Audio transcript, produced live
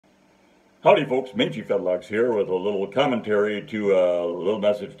Howdy folks, Mangy Fetlocks here with a little commentary to a little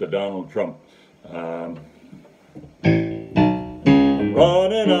message to Donald Trump. I'm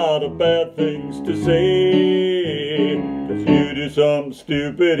running out of bad things to say, 'cause you do something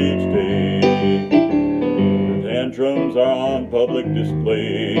stupid each day. Your tantrums are on public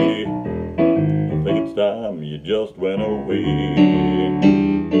display. I think it's time you just went away.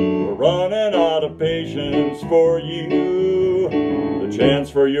 We're running out of patience for you. The chance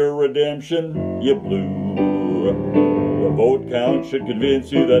for your redemption, you blew. The vote count should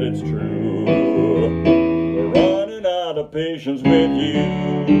convince you that it's true. We're running out of patience with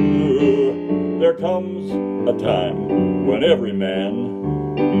you. There comes a time when every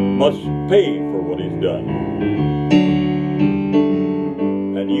man must pay for what he's done.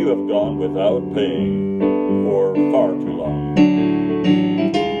 And you have gone without paying for far too long.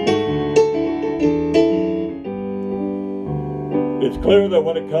 It's clear that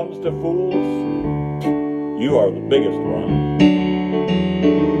when it comes to fools, you are the biggest one.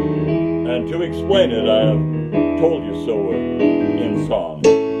 And to explain it, I have told you so in song.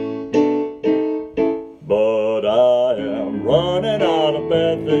 But I am running out of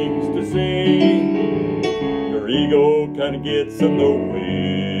bad things to say. Your ego kind of gets in the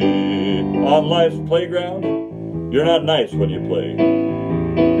way. On life's playground, you're not nice when you play.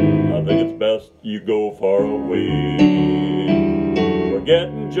 I think it's best you go far away.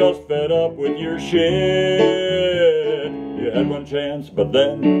 Getting just fed up with your shit. You had one chance, but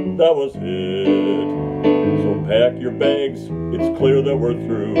then that was it. So pack your bags, it's clear that we're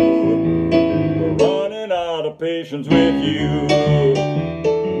through. We're running out of patience with you.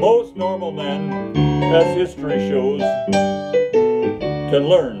 Most normal men, as history shows, can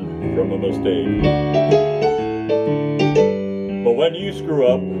learn from a mistake. But when you screw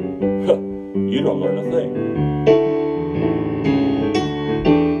up, you don't learn a thing.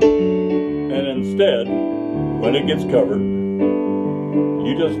 Instead, when it gets covered,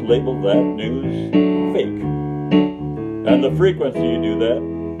 you just label that news fake. And the frequency you do that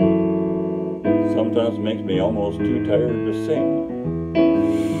sometimes makes me almost too tired to sing.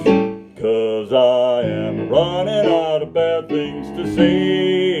 'Cause I am running out of bad things to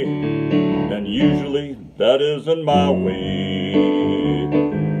say, and usually that isn't my way.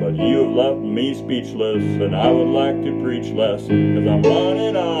 But you have left me speechless, and I would like to preach less, 'cause I'm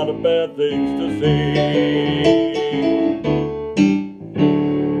running out of bad things to say.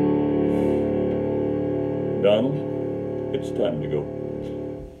 Donald, it's time to go.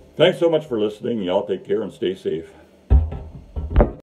 Thanks so much for listening. Y'all take care and stay safe.